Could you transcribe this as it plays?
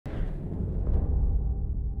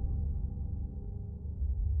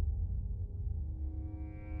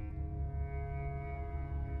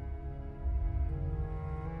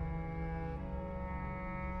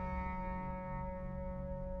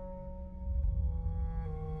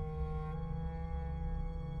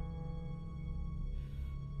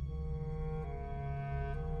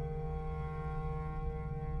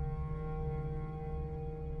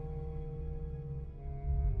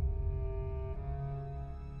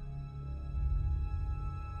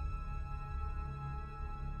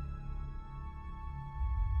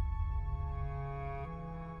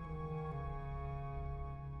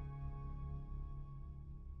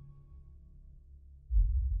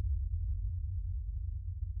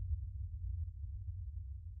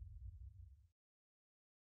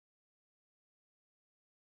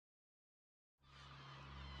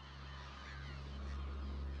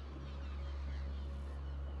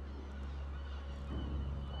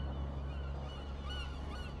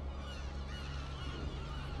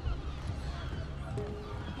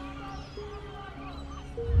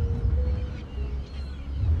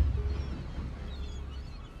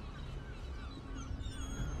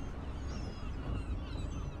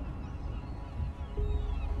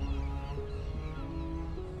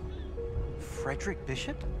Frederick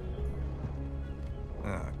Bishop?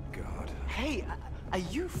 Oh, God. Hey, are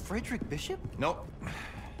you Frederick Bishop? Nope.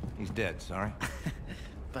 He's dead, sorry.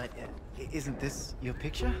 But isn't this your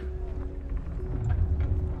picture?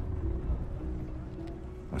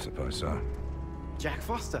 I suppose so. Jack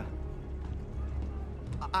Foster.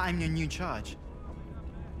 I'm your new charge.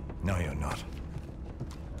 No, you're not.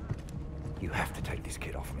 You have to take this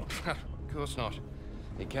kid off me. Of course not.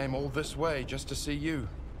 He came all this way just to see you.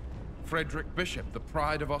 Frederick Bishop, the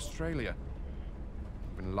pride of Australia.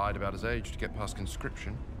 Been lied about his age to get past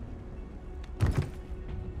conscription.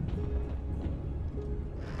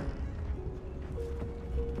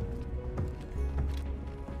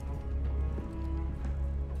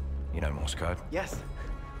 You know Morse code? Yes.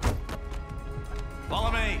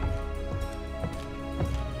 Follow me!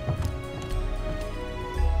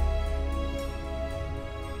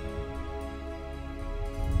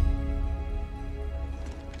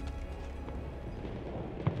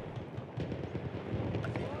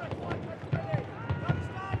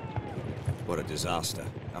 What a disaster.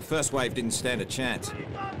 Our first wave didn't stand a chance.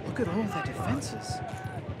 Look at all their defenses.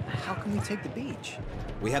 How can we take the beach?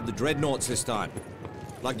 We have the dreadnoughts this time.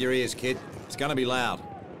 Plug your ears, kid. It's gonna be loud.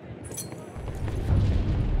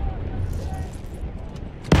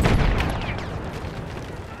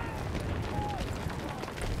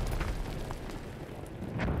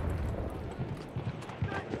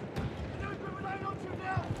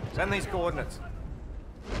 Send these coordinates.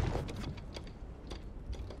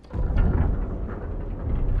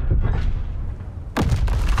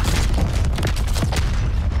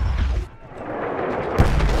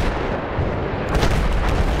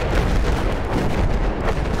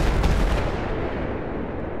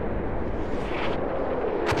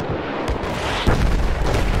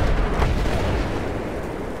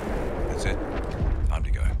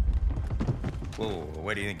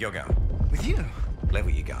 Where do you think you're going? With you?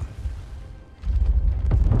 Level your gun.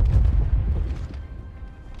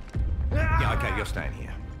 Yeah, okay, you're staying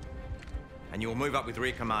here. And you'll move up with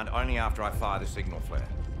rear command only after I fire the signal flare.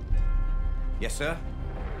 Yes, sir?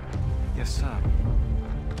 Yes, sir.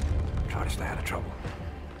 Try to stay out of trouble.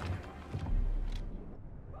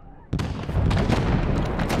 We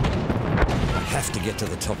have to get to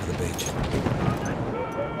the top of the beach.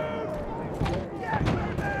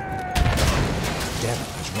 Damn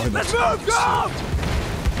it, those robots. Let's move! Go!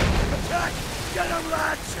 Attack! Get them,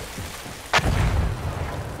 lads!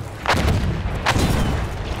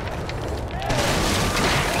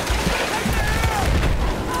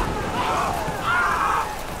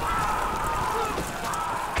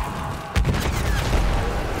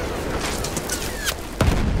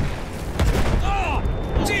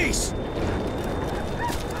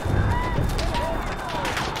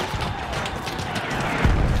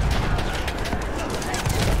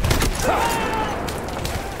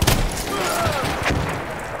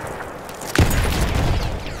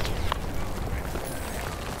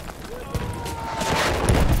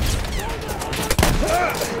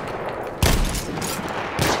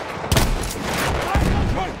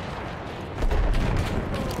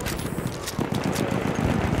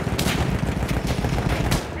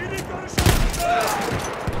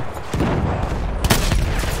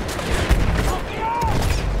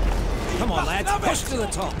 Push to the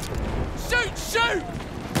top! Shoot! Shoot!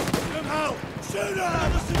 Somehow! Shoot her!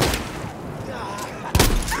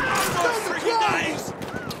 No freaking days!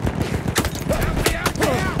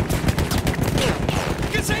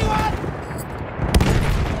 You can see one!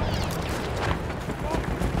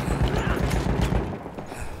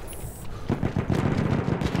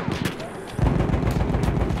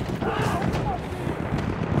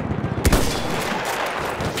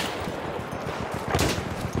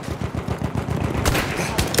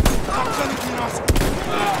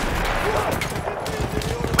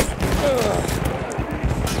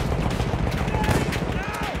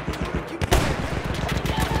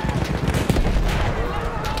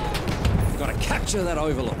 Capture that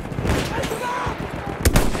overlook.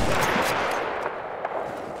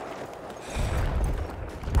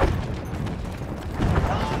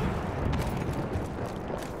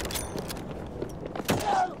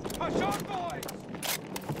 Push on, boys!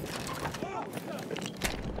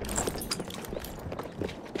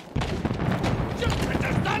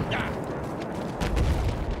 Jupiter's thunder!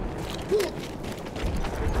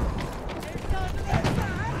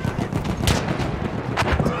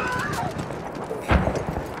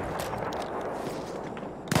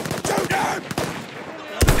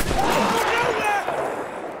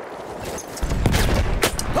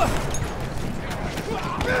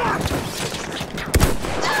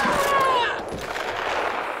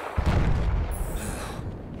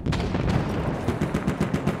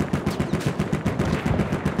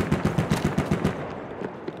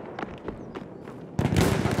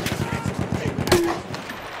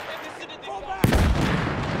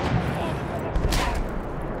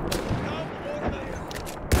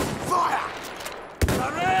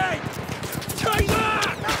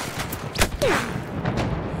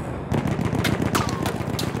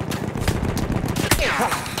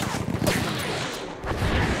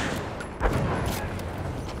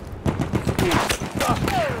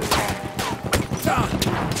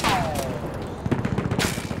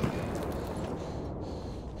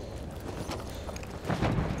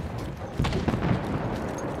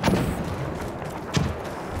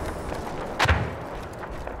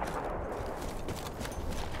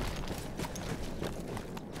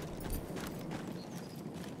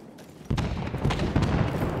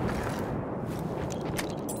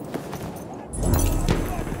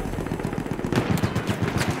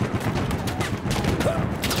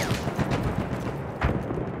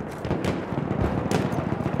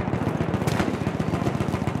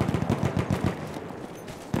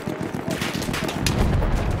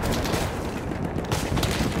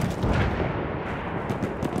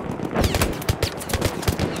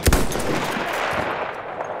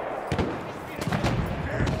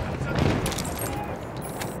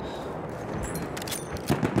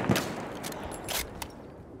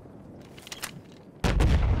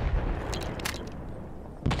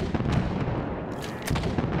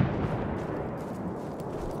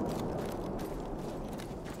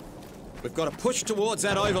 We've got to push towards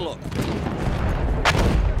that overlook.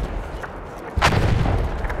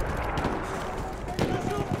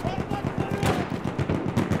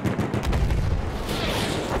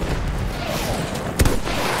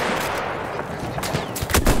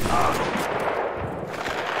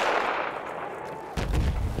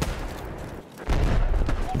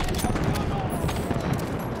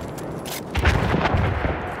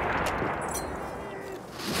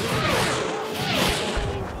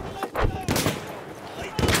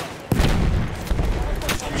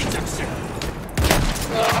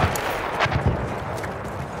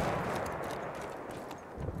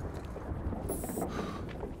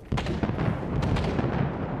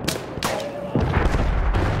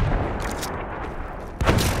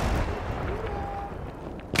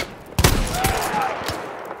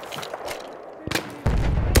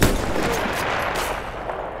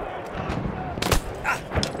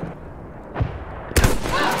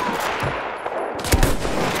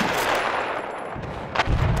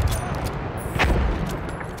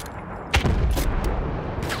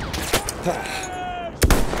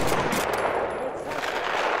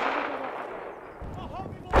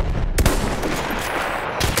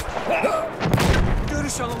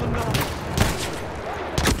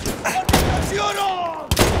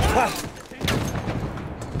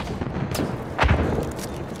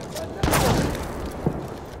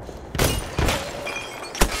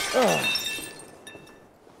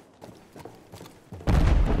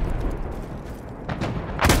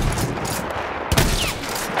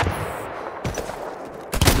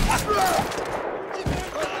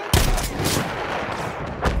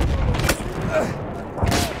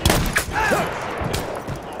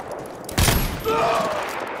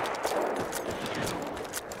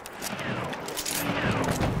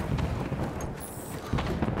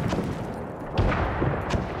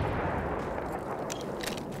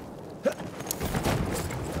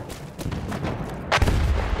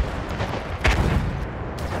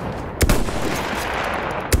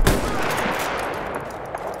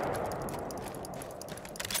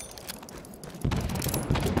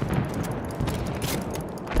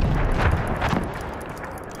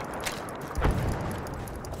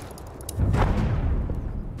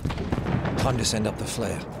 Time to send up the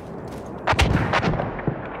flare.